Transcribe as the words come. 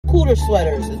Cooler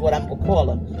sweaters is what I'm gonna call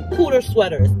them. Cooler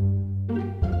sweaters.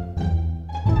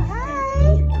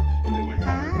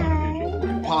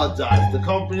 Apologize. The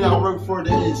company I work for, they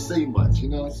didn't say much. You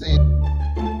know what I'm saying?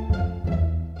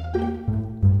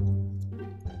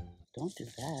 Don't do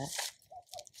that.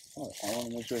 Oh, I want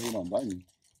to make sure he don't bite me.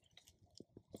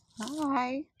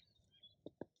 Hi.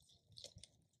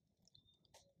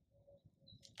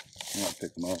 I'm gonna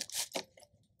pick him up.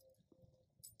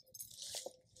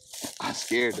 I'm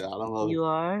scared though. I don't know. You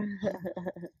are?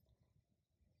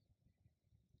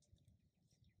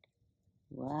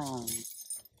 Wow.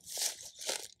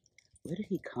 Where did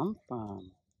he come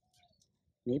from?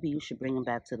 Maybe you should bring him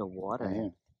back to the water. I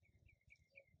am.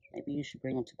 Maybe you should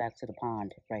bring him back to the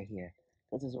pond right here.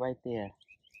 Because it's right there.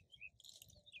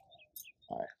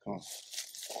 Alright, come on.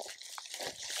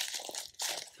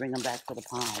 Bring him back to the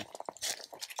pond.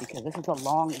 Because this is a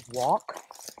long walk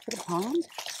to the pond.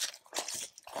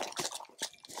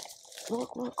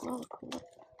 Look, look, look, look.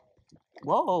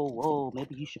 Whoa, whoa.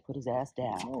 Maybe you should put his ass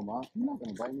down. No, Mom. He's not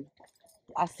going to bite me.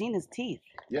 I seen his teeth.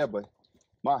 Yeah, but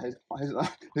Ma, his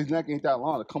neck ain't that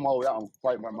long to come all the way out and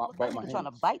bite my He's hand. trying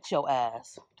to bite your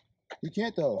ass. He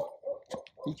can't, though.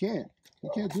 He can't. He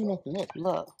can't do nothing. Look.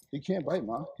 Look. He can't bite,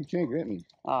 Ma. He can't get me.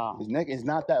 Oh. His neck is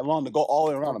not that long to go all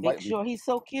the way around and bite me. Make sure he's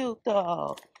so cute,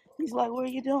 though. He's like, what are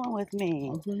you doing with me?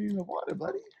 I'm putting you in the water,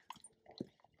 buddy.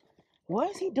 What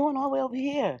is he doing all the way over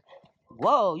here?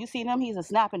 Whoa, you seen him? He's a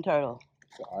snapping turtle.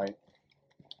 It's all right.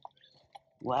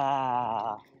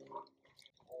 Wow.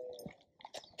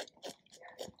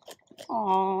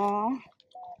 Aww.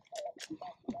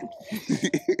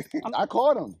 I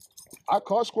caught him. I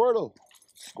caught Squirtle.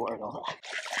 Squirtle.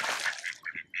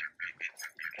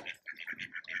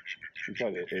 He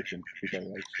tried to itch him. He tried to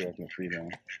like stretch and free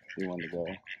down. He wanted to go.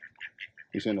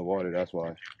 He's in the water, that's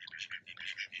why.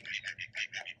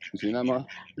 You seen that, Ma?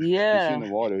 Yeah. He's in the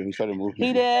water and he started moving.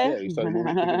 He did? Yeah, he started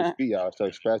moving his feet out.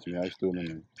 Started scratching me. I just threw him in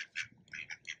there.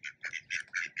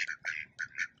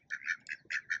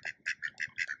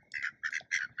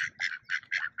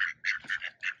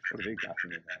 What do they got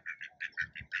from that?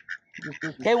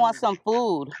 They want some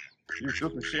food. You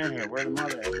took some shit in here. Where the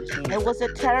mother at? It was a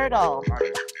turtle.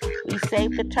 We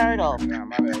saved the turtle. Yeah,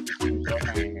 my bad.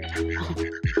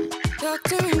 Talk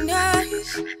to me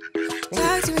nice.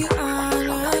 Talk to me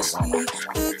honestly.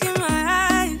 Look in my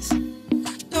eyes.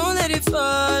 Don't let it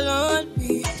fall on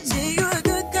me. Say you're a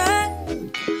good guy.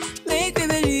 Make me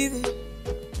believe it.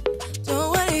 Don't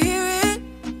wanna hear it.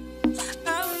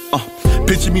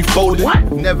 Picture me folded,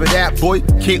 never that boy.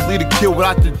 Can't lead a kill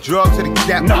without the drugs or the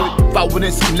gap, boy. If I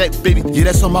wouldn't connect, baby, yeah,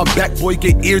 that's on my back, boy.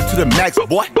 Get ear to the max,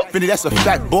 boy. Finny, that's a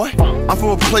fact, boy. I'm from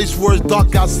a place where it's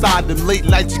dark outside. Them late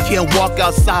nights you can't walk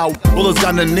outside. Bullets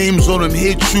got the names on them,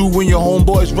 hit you when your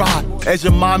homeboys ride. As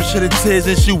your mom shedding tears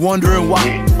and she wondering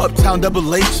why. Uptown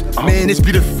Double H, man, it's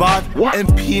be the 5.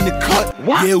 MP in the cut,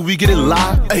 yeah, we get it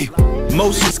live. Hey.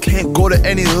 Most just can't go to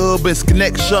any hood, but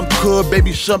connect some could,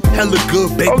 baby, some hella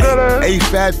good, baby.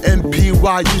 A5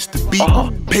 MPY used to be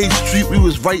Page Street, we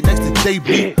was right next to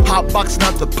JB. Hot boxing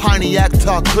out the Pontiac till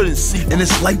I couldn't see. And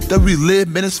it's life that we live,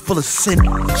 man, it's full of sin.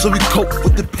 So we cope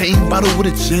with the pain, bottle with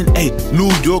a gin. Hey,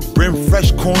 New York brim,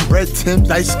 fresh cornbread Tim.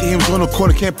 Dice games on the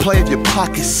corner, can't play if your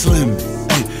pocket's slim.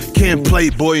 Hey, can't play,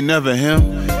 boy, never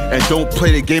him. And don't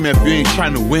play the game if you ain't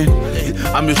trying to win. Hey,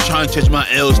 I'm just trying to catch my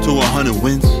L's to 100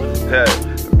 wins. Hey,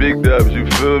 big dubs, you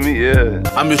feel me? Yeah.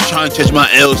 I'm just trying to catch my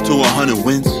L's to 100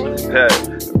 wins. Hey,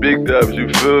 big dubs, you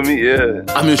feel me? Yeah.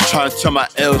 I'm just trying to turn my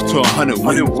L's to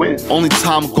 100 wins. Only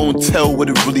time I'm gonna tell what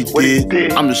it really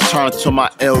did. I'm just trying to turn my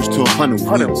L's to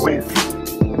 100 wins.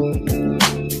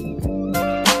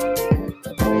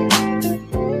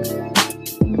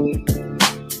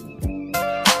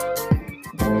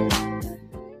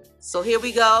 So here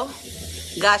we go.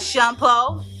 Got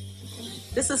shampoo.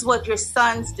 This is what your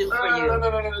sons do for you.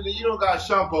 No. You don't got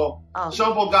shampoo. Oh.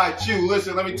 Shampoo got you.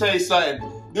 Listen, let me tell you something.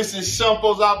 This is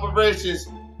shampoo's operations.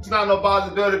 It's not no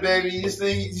bodybuilder, baby. This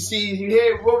thing, you see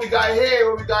here, what we got here?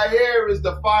 What we got here is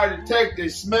the fire detector.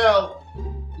 Smell.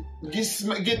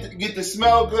 Get the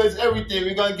smell goods, everything.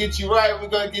 We're gonna get you right. We're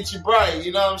gonna get you bright.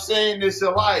 You know what I'm saying? This is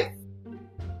life.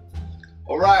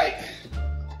 All right.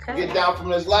 Okay. Get down from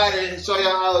this ladder and show you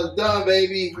how it's done,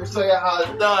 baby. We'll show you how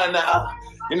it's done now.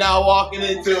 You're now walking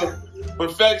into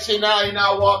perfection now. You're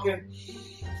now walking.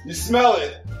 You smell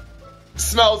it. It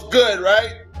smells good,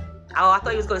 right? Oh, I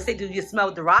thought you was going to say, do you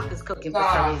smell the rock is cooking for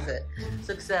some reason?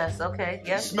 Success. Okay.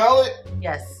 Yes. You smell it?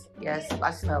 Yes. Yes.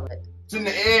 I smell it. It's in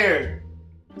the air.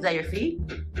 Is that your feet?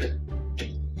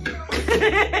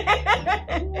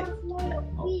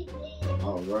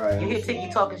 All right. You hear Tiki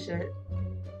talking shit.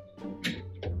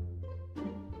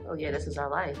 Oh yeah, this is our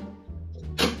life.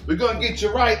 We're gonna get you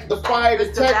right. The fire Does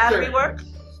detector. the battery work?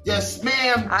 Yes,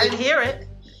 ma'am. I can hear it.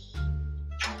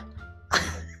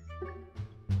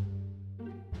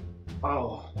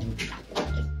 Oh.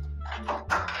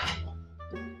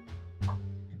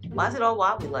 Why is it all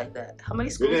wobbly like that? How many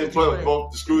We screws didn't did you put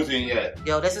both the screws in yet.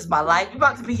 Yo, this is my life. You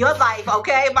about to be your life,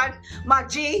 okay? My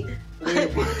G. Cause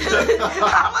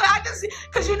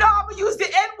you know I'm gonna use the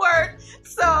N-word,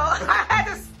 so I had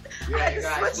to switch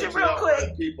it real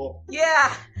quick. People.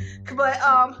 Yeah, but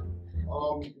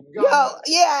Yo,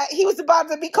 yeah, he was about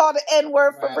to be called the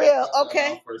N-word for real,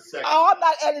 okay? Oh, I'm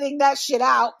not editing that shit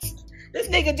out. This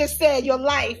nigga just said your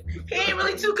life. he ain't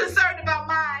really too concerned about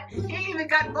mine. He ain't even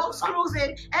got both screws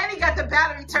in, and he got the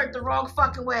battery turned the wrong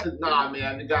fucking way. Nah,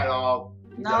 man, you got it all.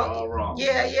 Got it all wrong.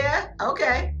 Yeah,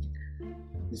 okay.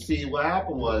 You see, what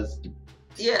happened was.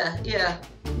 Yeah.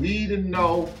 We didn't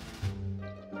know.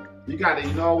 We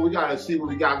gotta see what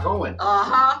we got going.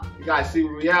 We gotta see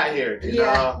where we at here. And,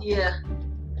 yeah.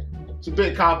 It's a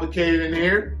bit complicated in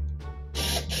here.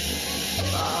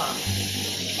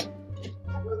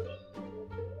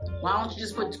 Why don't you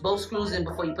just put both screws in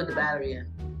before you put the battery in?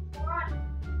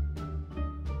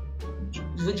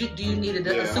 Do you need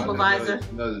a supervisor?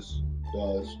 You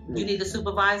need a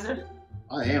supervisor?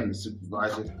 I am the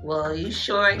supervisor. Well, you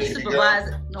sure ain't the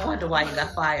supervisor? No wonder why you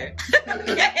got fired. God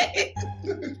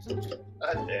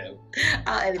damn.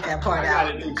 I'll edit that part I out.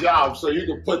 got a new job, so you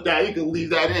can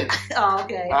leave that in. Oh,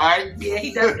 okay. All right? Yeah,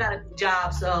 he does got a new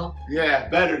job, so. Yeah,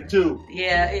 better too.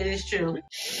 Yeah, it is true.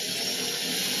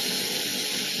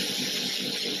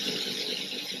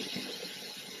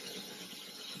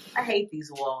 I hate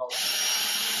these walls.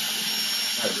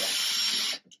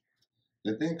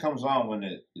 The thing comes on when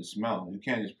it smells. You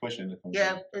can't just push it and it comes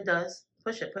on. It does.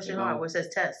 Push it hard where it says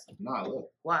test. Nah, look.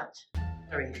 Watch.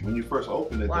 When you first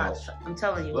open it, watch. I'm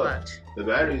telling you, look, watch. The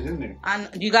battery's in there.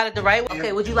 You got it the right way?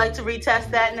 Okay, would you like to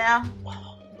retest that now?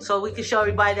 So we can show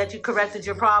everybody that you corrected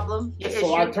your problem, your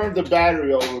issue? I turned the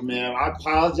battery over, man. I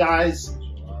apologize.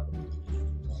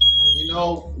 You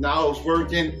know, now it's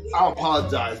working. I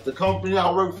apologize. The company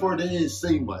I work for, they didn't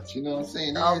say much. You know what I'm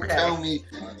saying? They didn't tell me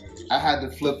I had to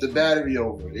flip the battery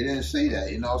over. They didn't say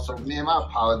that, you know? So, man, I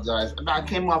apologize. I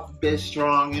came off a bit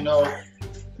strong, you know?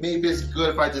 Maybe it's good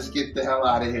if I just get the hell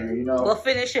out of here, you know? Well,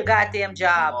 finish your goddamn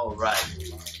job. All right.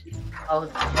 Oh,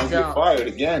 I'll get fired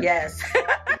again. Yes.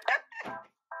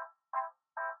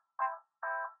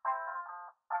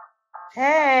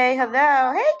 Hey,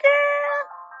 hello. Hey, girl.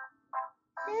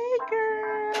 Hey,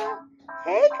 girl.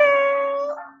 Hey,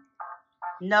 girl.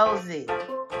 Nosy.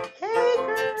 Hey,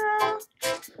 girl.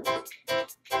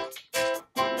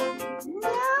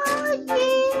 Nosy.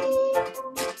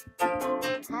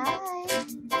 Hi.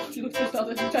 She looks herself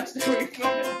as you touch the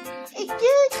grapefruit.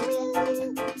 Excuse me.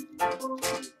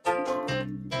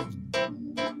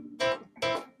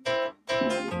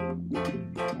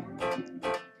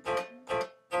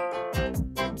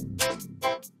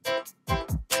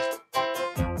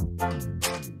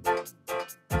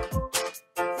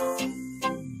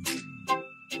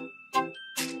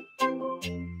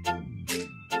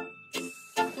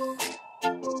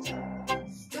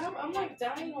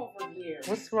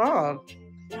 What's wrong?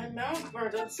 My mouth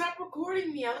burns. Stop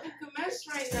recording me. I look like a mess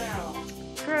right now.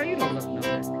 Girl, you don't look no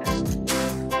mess.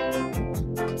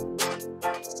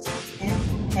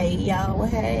 Hey, y'all.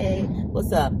 Hey.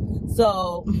 What's up?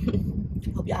 So,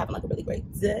 hope y'all having like a really great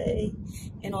day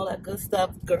and all that good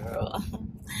stuff. Girl,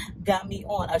 got me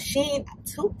on a Shein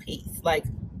 2-piece. Like,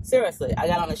 seriously, I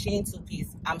got on a Shein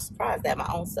 2-piece. I'm surprised at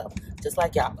my own self. Just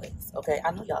like y'all ladies, okay?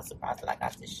 I know y'all surprised that I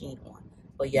got this Shein on.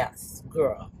 But yes,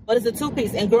 girl. But it's a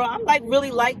 2-piece. And girl, I'm like really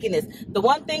liking this. The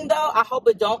one thing though, I hope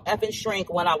it don't effing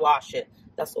shrink when I wash it.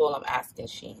 That's all I'm asking,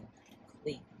 Shein.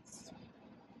 Please.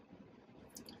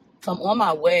 So I'm on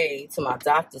my way to my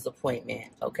doctor's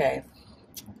appointment, okay?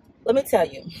 Let me tell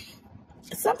you.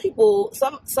 Some people,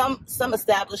 some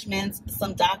establishments,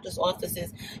 some doctor's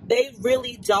offices, they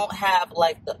really don't have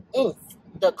like the oomph,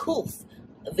 the coof,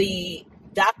 the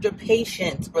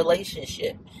doctor-patient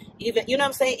relationship. Even, you know what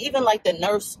I'm saying? Even like the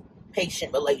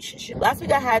nurse-patient relationship. Last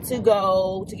week I had to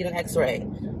go to get an x-ray.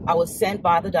 I was sent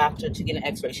by the doctor to get an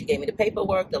x-ray. She gave me the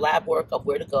paperwork, the lab work of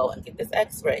where to go and get this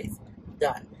x-rays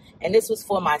done. And this was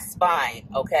for my spine,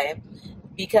 okay?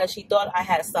 Because she thought I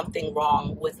had something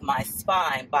wrong with my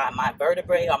spine by my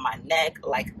vertebrae or my neck.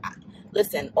 Like,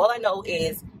 listen, all I know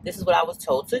is this is what I was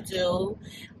told to do.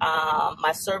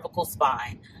 My cervical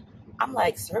spine. I'm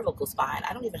like, cervical spine?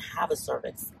 I don't even have a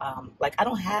cervix. Like, I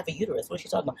don't have a uterus. What is she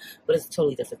talking about? But it's a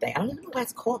totally different thing. I don't even know why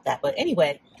it's called that. But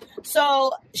anyway,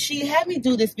 so she had me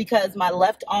do this because my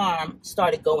left arm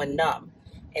started going numb.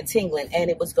 and tingling, and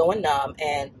it was going numb,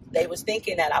 and they was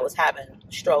thinking that I was having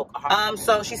a stroke.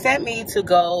 So she sent me to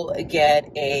go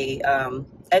get a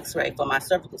x-ray for my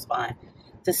cervical spine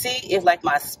to see if like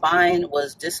my spine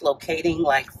was dislocating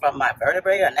like from my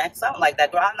vertebrae or neck, something like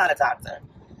that. Girl, I'm not a doctor.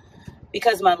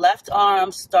 Because my left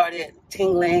arm started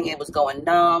tingling, it was going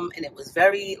numb, and it was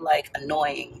very, like,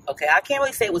 annoying, okay? I can't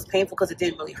really say it was painful because it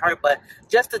didn't really hurt, but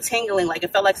just the tingling, like,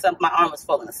 it felt like my arm was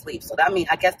falling asleep. So, I mean,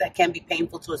 I guess that can be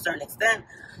painful to a certain extent.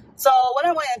 So, when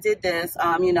I went and did this,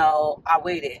 you know, I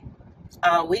waited.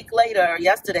 A week later,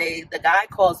 yesterday, the guy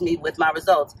calls me with my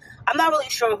results. I'm not really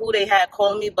sure who they had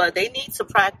calling me, but they need to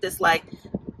practice, like,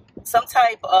 some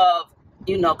type of,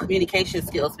 you know, communication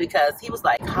skills, because he was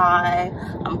like, hi,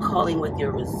 I'm calling with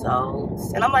your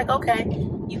results. And I'm like, okay,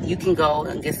 you can go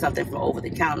and get something from over the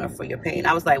counter for your pain.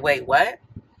 I was like, wait, what?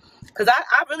 Because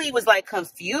I really was like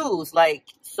confused. Like,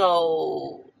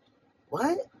 so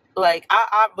what? Like,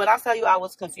 when I tell you I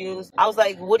was confused, I was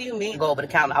like, what do you mean go over the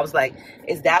counter? I was like,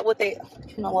 is that what they,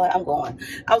 you know what, I'm going.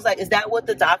 I was like, is that what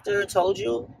the doctor told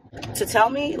you to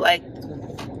tell me? Like,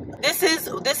 this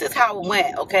is how it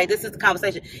went, okay? This is the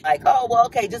conversation. Like, oh, well,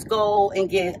 okay, just go and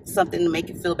get something to make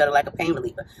you feel better, like a pain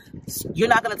reliever. You're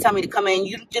not going to tell me to come in.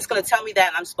 You're just going to tell me that,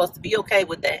 and I'm supposed to be okay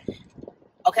with that,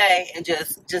 okay? And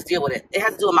just deal with it. It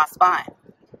has to do with my spine.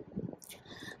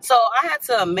 So I had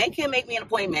to make him make me an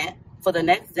appointment for the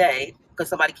next day because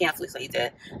somebody canceled it, so he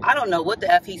did. I don't know what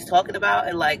the F he's talking about,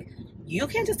 and, like, you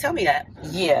can't just tell me that.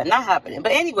 Yeah, not happening.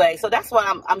 But anyway, so that's what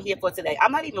I'm here for today.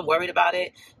 I'm not even worried about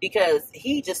it because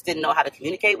he just didn't know how to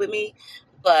communicate with me.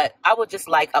 But I would just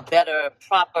like a better,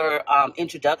 proper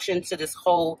introduction to this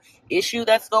whole issue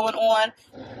that's going on.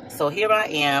 So here I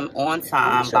am on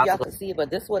time. Y'all can see, but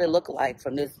this is what it looked like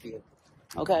from this view.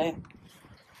 Okay.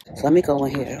 So let me go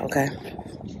in here. Okay.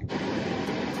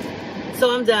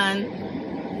 So I'm done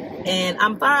and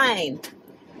I'm fine.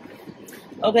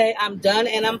 Okay, I'm done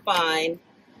and I'm fine.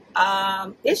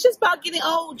 It's just about getting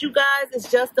old, you guys. It's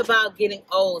just about getting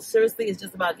old. Seriously, it's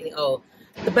just about getting old.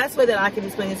 The best way that I can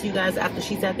explain it to you guys after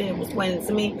she sat there and was explaining it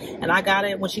to me, and I got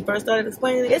it when she first started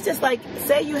explaining it, it's just like,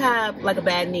 say you have like a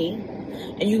bad knee,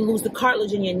 and you lose the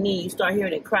cartilage in your knee, you start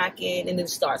hearing it cracking, and it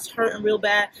starts hurting real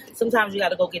bad. Sometimes you got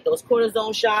to go get those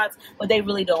cortisone shots, but they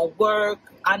really don't work.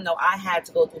 I know I had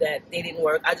to go through that. They didn't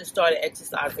work. I just started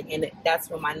exercising, and that's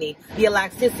when my knee. The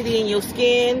elasticity in your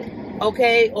skin,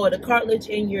 okay, or the cartilage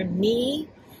in your knee,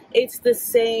 it's the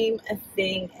same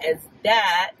thing as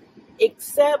that,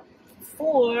 except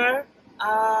for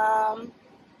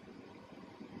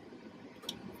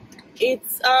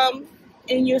it's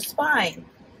in your spine.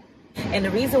 And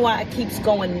the reason why it keeps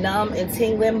going numb and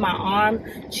tingling my arm,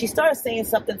 she started saying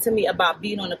something to me about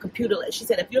being on a computer. She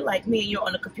said, if you're like me and you're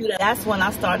on a computer, that's when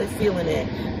I started feeling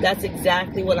it. That's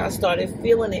exactly when I started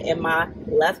feeling it in my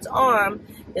left arm.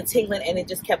 The tingling, and it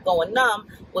just kept going numb,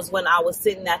 was when I was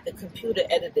sitting at the computer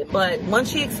editing. But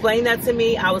once she explained that to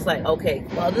me, I was like, okay,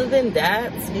 other than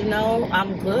that, you know,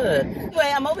 I'm good.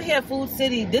 Anyway, I'm over here at Food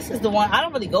City. This is the one. I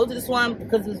don't really go to this one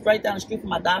because it's right down the street from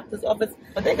my doctor's office.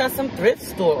 But they got some thrift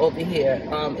store over here.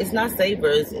 It's not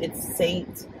Savers. It's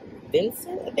St.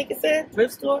 Vincent, I think it said,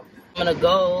 thrift store. I'm going to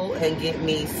go and get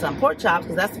me some pork chops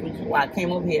because that's why I came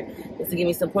over here, is to get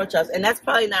me some pork chops. And that's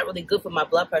probably not really good for my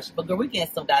blood pressure, but girl, we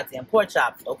getting some goddamn pork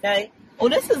chops, okay? Oh,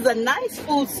 this is a nice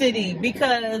Food City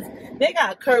because they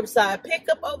got curbside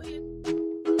pickup over here.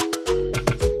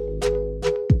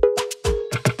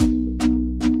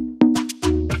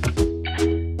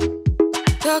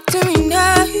 Talk to me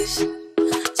nice,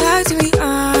 talk to me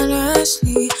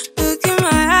honestly. Look in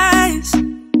my eyes,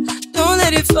 don't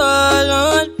let it fall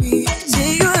on me.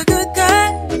 Say you're a good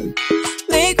guy,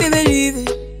 make me believe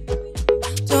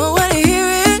it. Don't wanna hear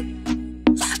it,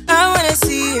 I wanna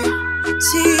see it.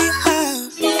 See how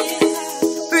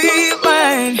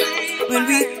rewind, when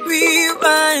we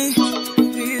rewind,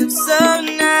 feels so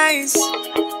nice.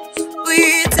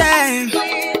 We time,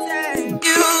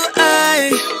 you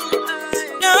I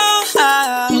know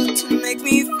how to make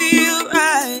me feel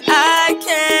right. I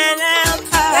can't help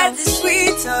how this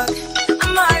sweet talk.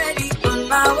 I'm already on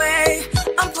my way.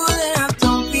 I'm pulling up,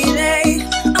 don't be late.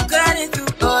 I'm cutting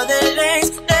through all the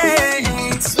lanes.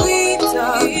 Sweet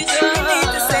talk, you need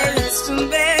to say this to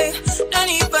me. No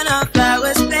need for no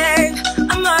flowers, babe.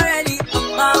 I'm already on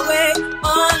my way,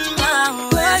 on my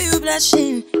way. Why you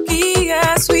blushing?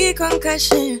 Yeah, sweet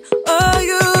concussion. Oh,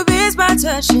 you miss my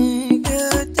touching.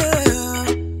 Good girl.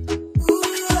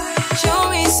 Show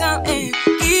me something.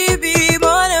 Give me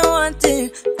more than one thing.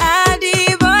 I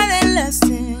need more than less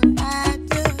than I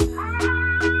do.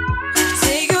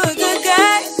 Say you're a good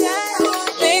guy,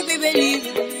 make me believe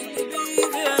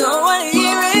it. Don't wanna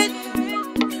hear it,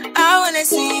 I wanna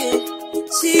see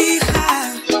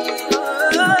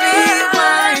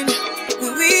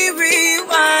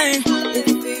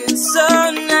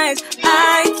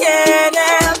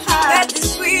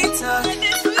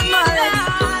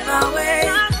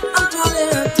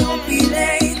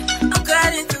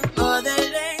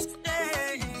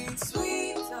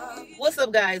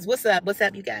up, guys? What's up? What's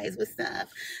up, you guys? What's up?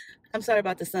 I'm sorry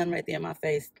about the sun right there in my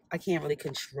face. I can't really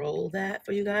control that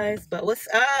for you guys, but what's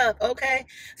up? Okay,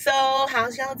 so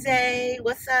how's y'all day?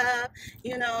 What's up?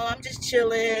 You know, I'm just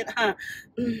chilling.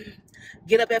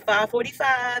 Get up at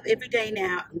 5:45 every day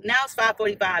now. Now it's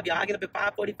 5:45, y'all. I get up at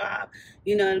 5:45.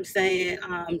 You know what I'm saying?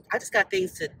 I just got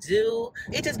things to do.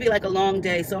 It just be like a long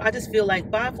day, so I just feel like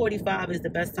 5:45 is the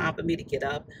best time for me to get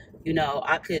up. You know,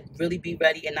 I could really be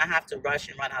ready and not have to rush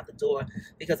and run out the door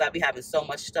because I be having so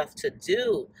much stuff to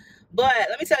do. But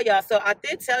let me tell y'all, so I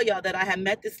did tell y'all that I had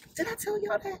met this. Did I tell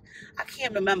y'all that? I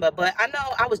can't remember, but I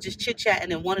know I was just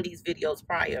chit-chatting in one of these videos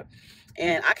prior.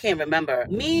 And I can't remember.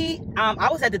 Me, I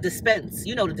was at the dispense,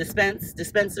 you know, the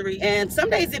dispensary. And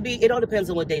some days it all depends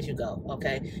on what days you go,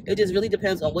 okay? It just really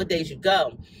depends on what days you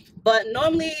go. But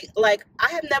normally, like, I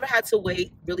have never had to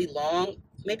wait really long,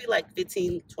 maybe like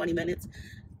 15, 20 minutes.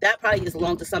 That probably is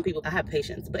long to some people. I have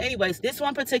patience. But anyways, this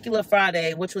one particular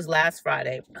Friday, which was last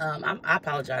Friday, I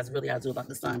apologize, really, I do about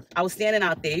the sun. I was standing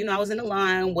out there, you know, I was in the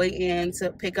line waiting to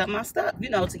pick up my stuff,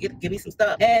 you know, to give me some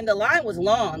stuff. And the line was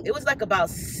long. It was like about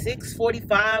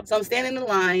 6:45. So I'm standing in the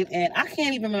line, and I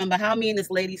can't even remember how me and this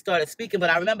lady started speaking,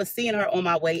 but I remember seeing her on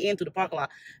my way in through the parking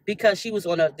lot because she was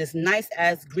on this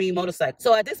nice-ass green motorcycle.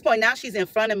 So at this point, now she's in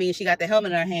front of me, and she got the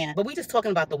helmet in her hand. But we just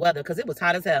talking about the weather because it was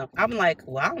hot as hell. I'm like,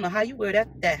 well, I don't know how you wear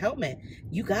that helmet.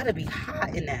 You gotta be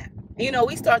hot in that. You know,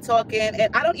 we start talking,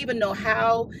 and I don't even know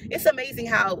how. It's amazing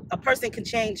how a person can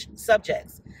change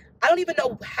subjects. I don't even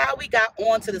know how we got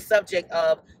onto the subject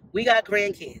of we got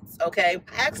grandkids, okay?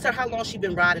 I asked her how long she'd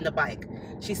been riding the bike.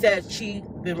 She said she'd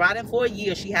been riding for a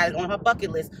year. She had it on her bucket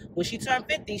list. When she turned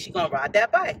 50, she gonna ride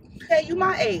that bike. Hey, you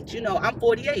my age, you know, I'm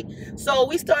 48. So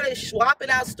we started swapping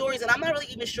out stories, and I'm not really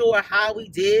even sure how we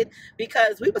did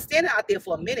because we were standing out there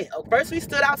for a minute. First, we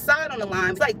stood outside on the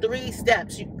line. It's like 3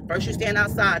 steps. First, you stand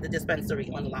outside the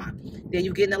dispensary on the line. Then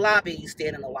you get in the lobby, you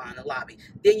stand in the line, the lobby.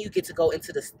 Then you get to go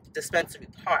into the dispensary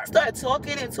part. Started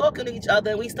talking to each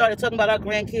other, and we started talking about our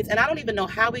grandkids, and I don't even know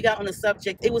how we got on the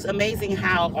subject. It was amazing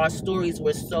how our stories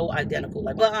were so identical.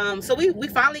 Like, but so we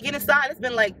finally get inside. It's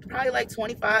been like probably like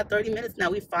 25, 30 minutes now.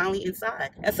 We finally inside.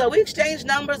 And so we exchanged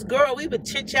numbers. Girl, we were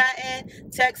chit-chatting,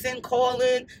 texting,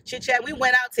 calling, chit-chatting. We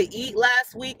went out to eat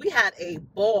last week. We had a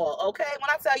ball, okay? When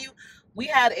I tell you, we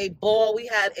had a ball. We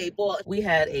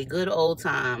had a good old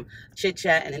time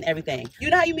chit-chatting and everything. You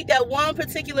know how you meet that one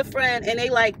particular friend and they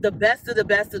like the best of the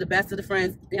best of the best of the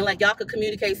friends, and like y'all could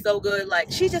communicate so good.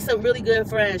 Like, she's just a really good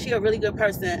friend. She a really good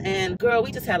person. And girl,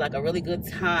 we just had like a really good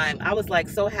time. I was like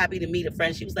so happy to meet a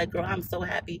friend. She was like, girl, I'm so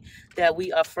happy that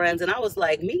we are friends. And I was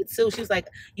like, me too. She was like,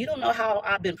 you don't know how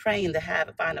I've been praying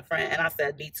to find a friend. And I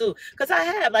said, me too. Because I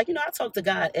have, like, you know, I talk to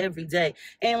God every day.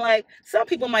 And like, some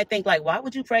people might think like, why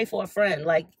would you pray for a friend?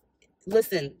 Like,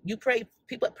 listen, you pray,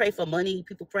 people pray for money,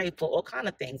 people pray for all kind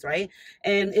of things, right?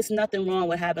 And it's nothing wrong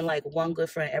with having like one good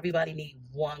friend. Everybody needs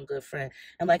one good friend.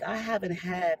 And like, I haven't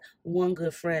had one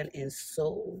good friend in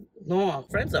so long.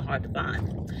 Friends are hard to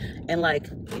find. And like,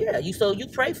 yeah, you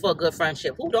pray for a good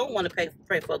friendship. Who don't want to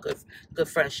pray for a good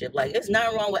friendship? Like, it's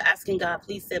nothing wrong with asking God,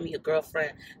 please send me a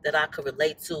girlfriend that I could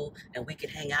relate to and we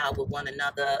can hang out with one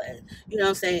another and, you know what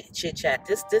I'm saying, chit chat.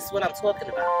 This is what I'm talking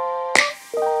about.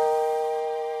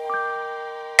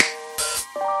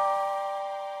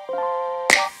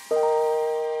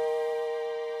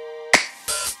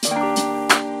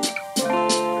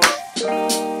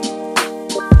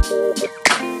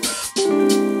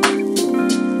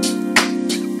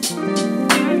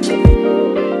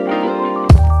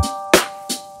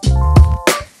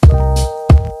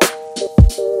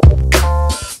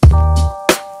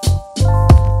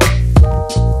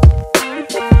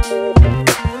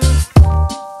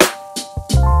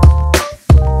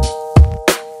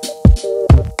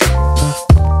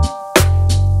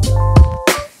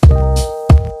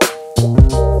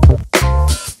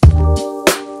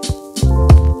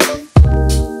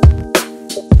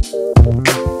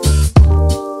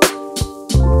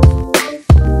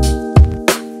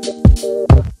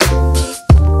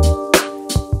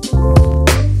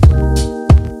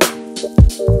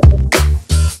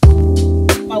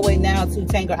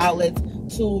 Outlets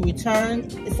to return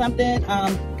something.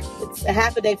 It's a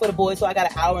half a day for the boys, so I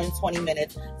got an hour and 20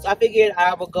 minutes. So I figured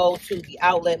I would go to the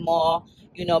outlet mall.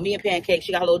 You know, me and Pancake,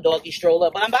 she got a little doggy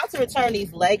stroller. But I'm about to return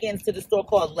these leggings to the store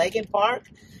called Litchfield Park.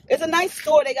 It's a nice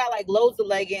store. They got like loads of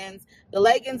leggings. The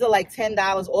leggings are like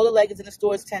 $10. All the leggings in the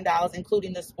store is $10,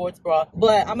 including the sports bra.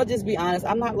 But I'm gonna just be honest,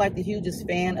 I'm not like the hugest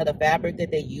fan of the fabric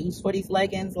that they use for these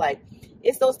leggings. Like,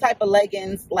 it's those type of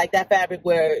leggings, like that fabric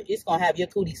where it's gonna have your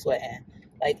cootie sweating.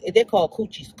 Like, they're called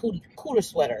cooter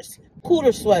sweaters.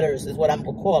 Cooter sweaters is what I'm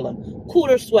gonna call them.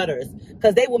 Cooter sweaters,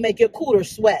 because they will make your cooter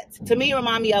sweat. To me, it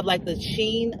remind me of like the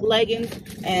Sheen leggings,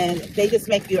 and they just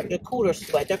make your cooter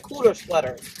sweat. They're cooter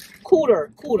sweaters.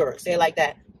 Cooter, say it like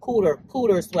that.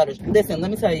 Cooter sweaters. Listen, let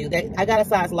me tell you, I got a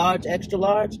size large, extra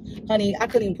large. Honey, I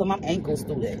couldn't even put my ankles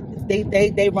through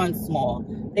it. They run small.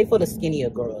 They for the skinnier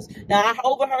girls. Now, I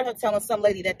overheard her telling some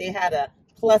lady that they had a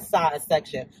plus size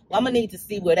section. Well, I'm gonna need to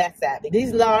see where that's at.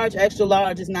 These large, extra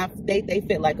large is not, they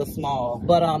fit like a small.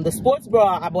 But the sports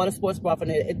bra, I bought a sports bra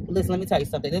from it. Listen, let me tell you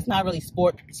something. It's not really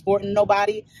sporting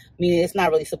nobody. I mean, it's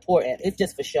not really supporting. It's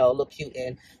just for show, look cute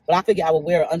in. But I figure I would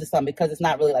wear it under something because it's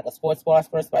not really like a sports bra.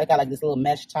 It got like this little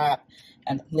mesh top.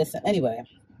 And listen, anyway,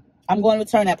 I'm going to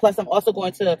return that. Plus, I'm also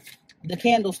going to the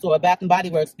candle store, Bath and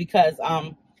Body Works, because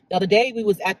the other day we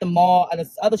was at the mall, at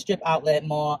this other strip outlet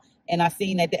mall, and I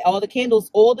seen that all the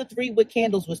 3-wick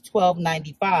candles was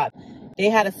 $12.95. They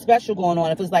had a special going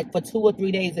on. It was like for 2 or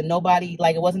 3 days, and nobody,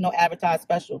 like, it wasn't no advertised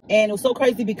special. And it was so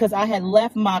crazy because I had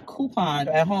left my coupon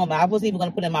at home. I wasn't even going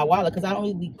to put it in my wallet because I don't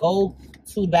really go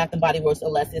to Bath and Body Works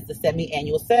unless it's a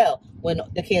semi-annual sale when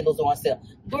the candles are on sale.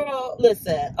 Girl,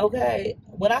 listen, okay.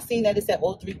 When I seen that it said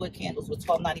all 3-wick candles was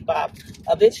 $12.95,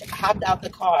 a bitch hopped out the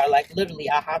car. Like, literally,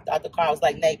 I hopped out the car. I was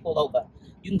like, Nay, pull over.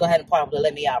 You can go ahead and park,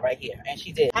 let me out right here. And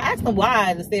she did. I asked them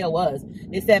why the sale was.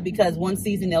 They said because one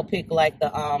season they'll pick like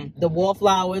the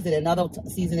wallflowers, and another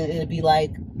season it'll be like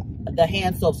the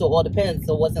hand soap. So it all depends.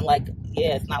 So it wasn't like,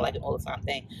 yeah, it's not like an all the time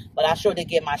thing. But I sure did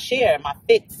get my share, my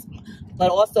fix.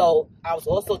 But also, I was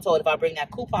also told if I bring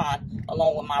that coupon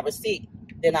along with my receipt,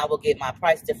 then I will get my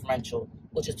price differential,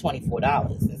 which is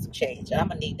 $24 and some change. And I'm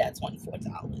going to need that $24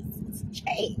 and some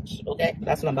change, okay?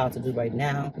 That's what I'm about to do right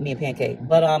now, me and Pancake.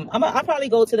 But I'll probably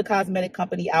go to the cosmetic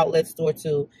company outlet store,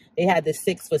 too. They had this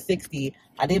 6 for $60.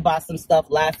 I did buy some stuff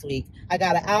last week. I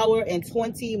got an hour and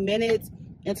 20 minutes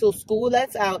until school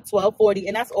lets out, 12:40,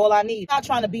 and that's all I need. I'm not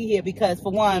trying to be here because,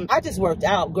 for one, I just worked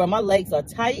out. Girl, my legs are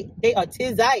tight. They are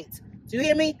tight. Do you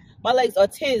hear me? My legs are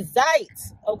tight,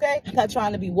 okay? I'm not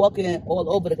trying to be walking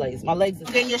all over the place. My legs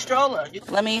are in your stroller.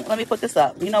 Let me put this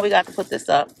up. You know we got to put this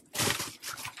up.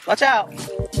 Watch out.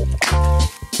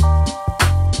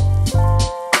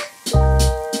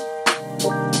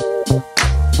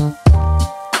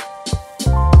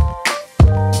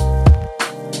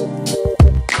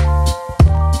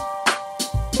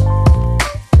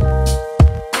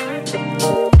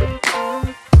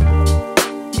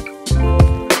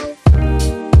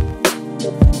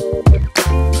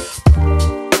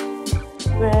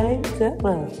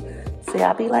 See,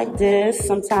 I be like this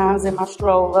sometimes in my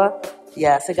stroller.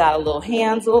 Yes, it got a little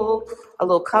handle, a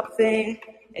little cup thing.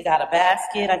 It got a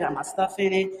basket. I got my stuff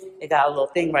in it. It got a little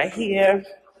thing right here.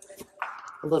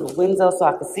 A little window so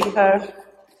I can see her.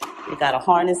 It got a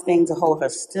harness thing to hold her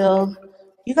still.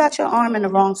 You got your arm in the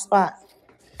wrong spot.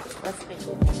 Let's fix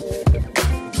it.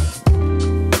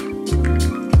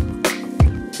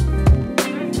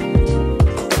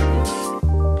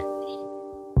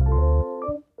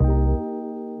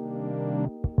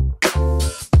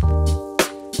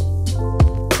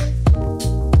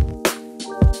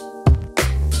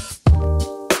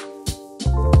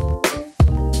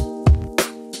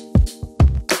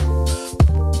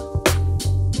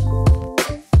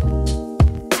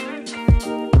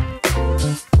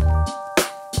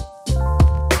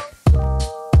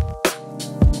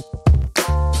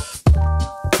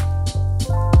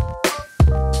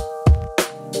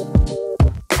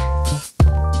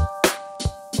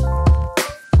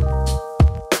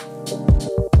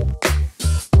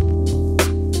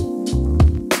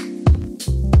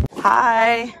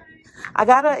 Hi, I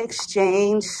gotta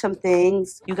exchange some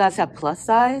things. You guys have plus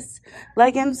size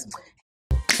leggings?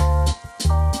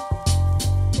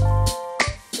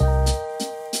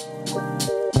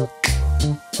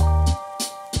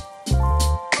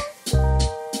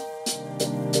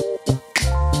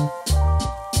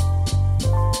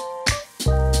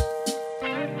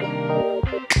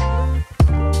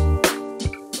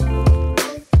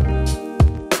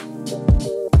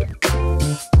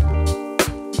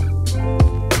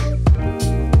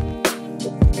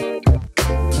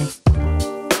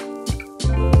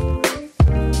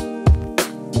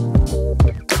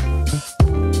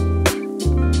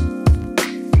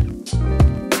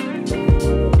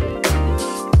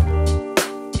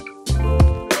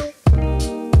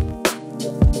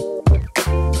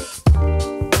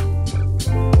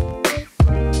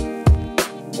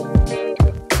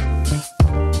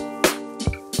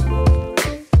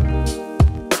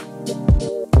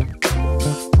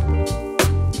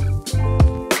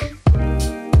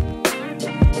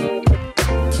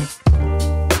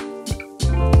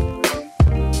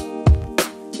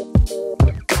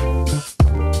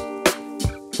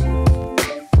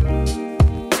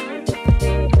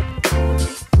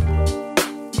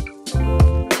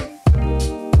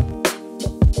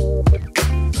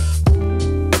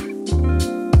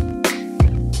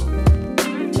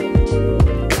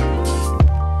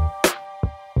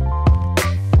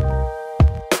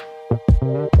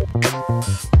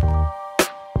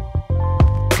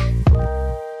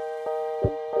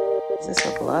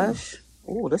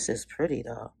 this is pretty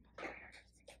though. That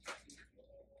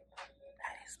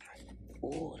is pretty.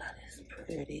 Oh, that is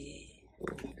pretty.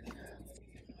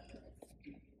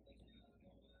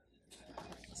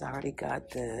 I already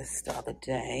got this the other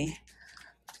day.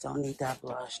 Don't need that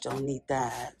blush. Don't need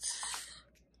that.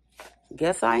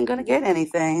 Guess I ain't gonna get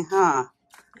anything, huh?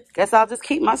 Guess I'll just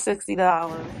keep my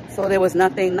 $60. So there was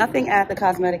nothing at the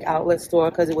cosmetic outlet store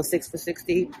because it was 6 for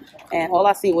 $60. And all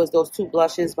I seen was those 2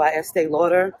 blushes by Estee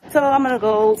Lauder. So I'm gonna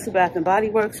go to Bath and Body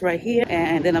Works right here,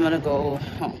 and then I'm gonna go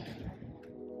home.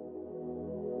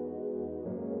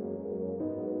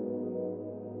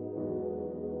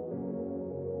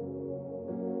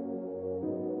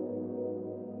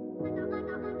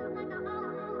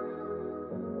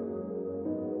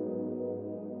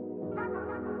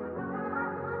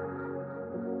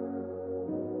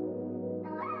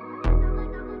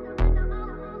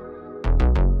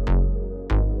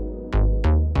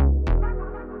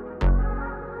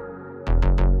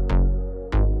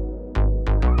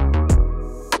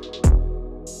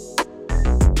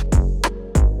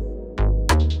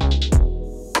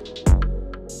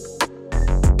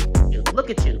 Look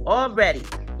at you already.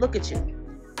 Look at you.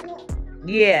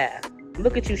 Yeah.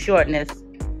 Look at you, shortness.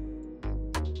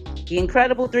 The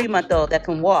incredible 3-month-old that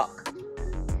can walk.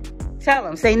 Tell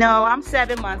him. Say, no, I'm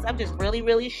 7 months. I'm just really,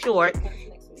 really short.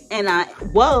 And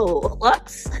whoa,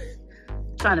 whoops.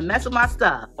 Trying to mess with my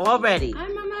stuff already. Hi,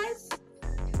 mamas.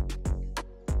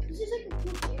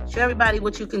 Show everybody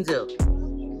what you can do.